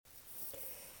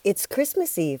It's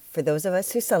Christmas Eve for those of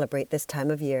us who celebrate this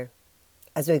time of year.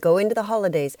 As we go into the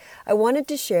holidays, I wanted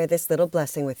to share this little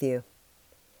blessing with you.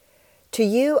 To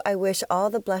you, I wish all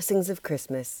the blessings of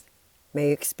Christmas. May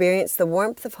you experience the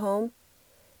warmth of home,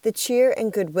 the cheer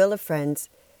and goodwill of friends,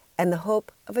 and the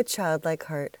hope of a childlike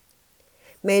heart.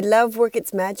 May love work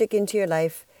its magic into your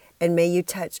life, and may you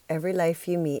touch every life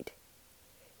you meet.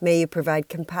 May you provide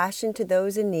compassion to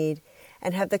those in need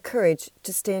and have the courage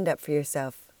to stand up for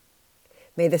yourself.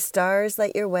 May the stars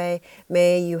light your way.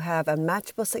 May you have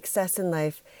unmatchable success in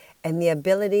life and the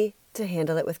ability to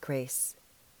handle it with grace.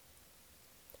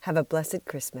 Have a blessed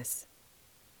Christmas.